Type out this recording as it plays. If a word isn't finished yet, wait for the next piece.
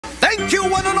thank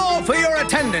you one and all for your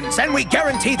attendance, and we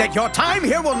guarantee that your time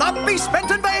here will not be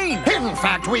spent in vain. In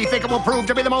fact, we think it will prove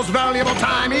to be the most valuable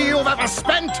time you've ever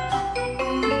spent.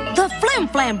 The Flim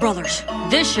Flam brothers.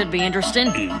 This should be interesting.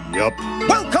 Yup.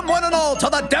 Welcome one and all to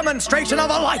the demonstration of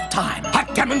a lifetime. A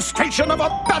demonstration of a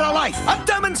better life. A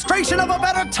demonstration of a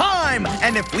better time.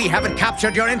 And if we haven't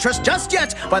captured your interest just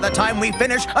yet, by the time we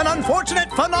finish, an unfortunate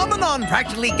phenomenon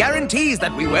practically guarantees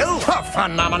that we will. A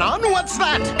phenomenon? What's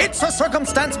that? It's a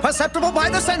circumstance perceptible by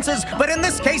the senses, but in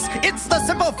this case, it's the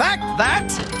simple fact that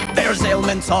there's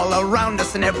ailments all around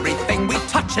us in everything we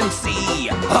touch and see.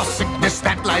 A sickness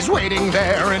that lies waiting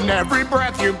there in every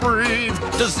breath you breathe.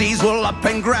 Disease will up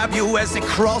and grab you as it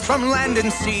crawls from land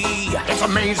and sea. It's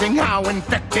amazing how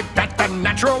infected that the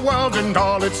natural world and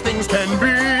all its things can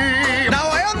be. Now,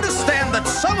 I understand that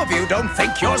some of you don't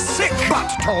think you're sick. But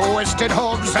twisted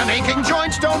hooves and aching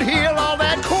joints don't heal all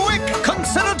that quick.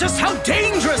 Consider just how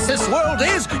dangerous this world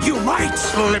is. You might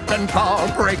slip and fall,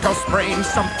 break or sprain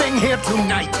something here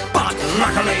tonight. But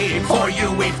luckily for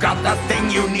you, we've got the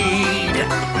thing you need.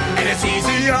 And it's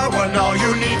easier when all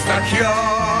you need's the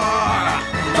cure.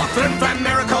 The Flim Flam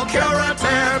Miracle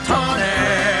Curative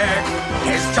Tonic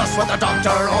is just what the doctor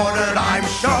ordered, I'm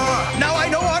sure. Now I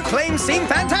know our claims seem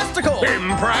fantastical,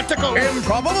 impractical,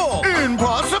 improbable,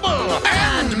 impossible,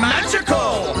 and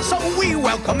magical. So we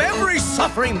welcome every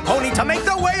suffering pony to make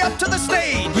their way up to the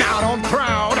stage. Now don't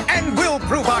crowd. And we'll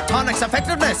prove our tonic's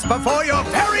effectiveness before your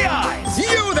very eyes.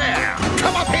 You there!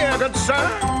 Come up here, good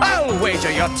sir. I'll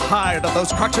wager you're tired of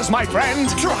those crutches, my friend.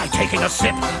 Try taking a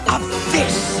sip of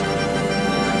this.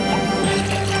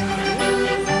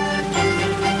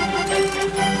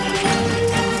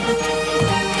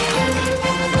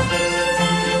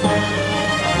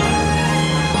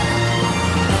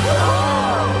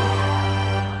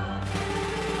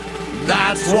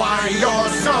 That's why you're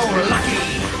so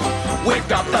lucky. We've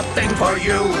got the thing for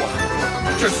you.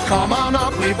 Just come on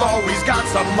up, we've always got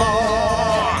some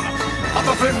more of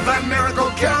the Flim Flam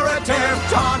Miracle Curative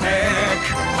Tonic.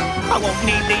 I won't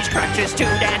need these crutches to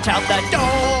dance out the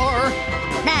door.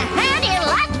 Now, how do you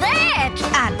like that?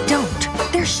 I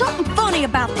don't. There's something funny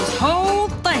about this whole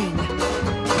thing.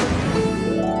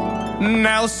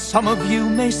 Now some of you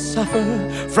may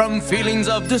suffer from feelings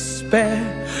of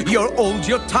despair. You're old,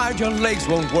 you're tired, your legs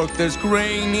won't work, there's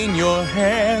grain in your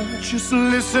hair. Just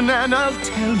listen and I'll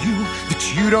tell you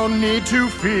that you don't need to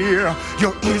fear.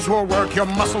 Your ears will work, your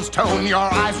muscles tone, your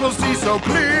eyes will see so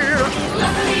clear.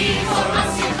 Luckily for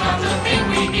us, you've got the thing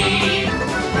we need.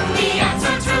 The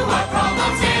answer to our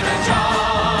problems in a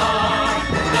jar.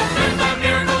 The Flim Flam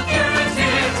Miracle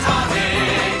Curative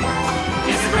Tonic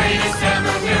is the greatest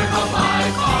ever miracle by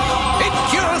far. It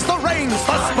cures the rains,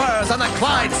 the spurs, and the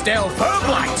Clydesdale fur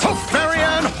blight. Fairy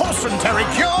and horsentery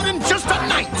cured in just a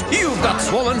night. You've got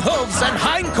swollen hooves and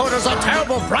hindquarters, a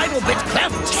terrible bridle bit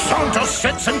cleft. Saunter,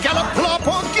 sits, and gallop plop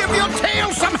will give your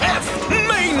tail some heft.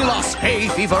 Mane loss, hay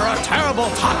fever, a terrible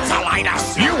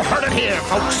tonsillitis. You heard it here,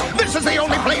 folks. This is the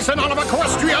only place in all of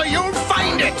Equestria you'll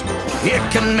find it. It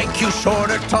can make you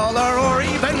shorter, taller, or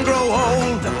even grow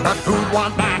old. But who'd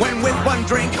want that? When with one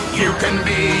drink, you can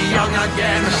be young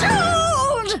again.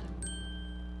 Sold!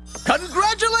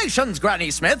 Congratulations,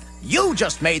 Granny Smith. You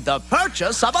just made the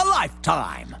purchase of a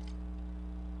lifetime.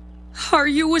 Are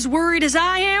you as worried as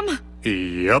I am?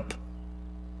 Yep.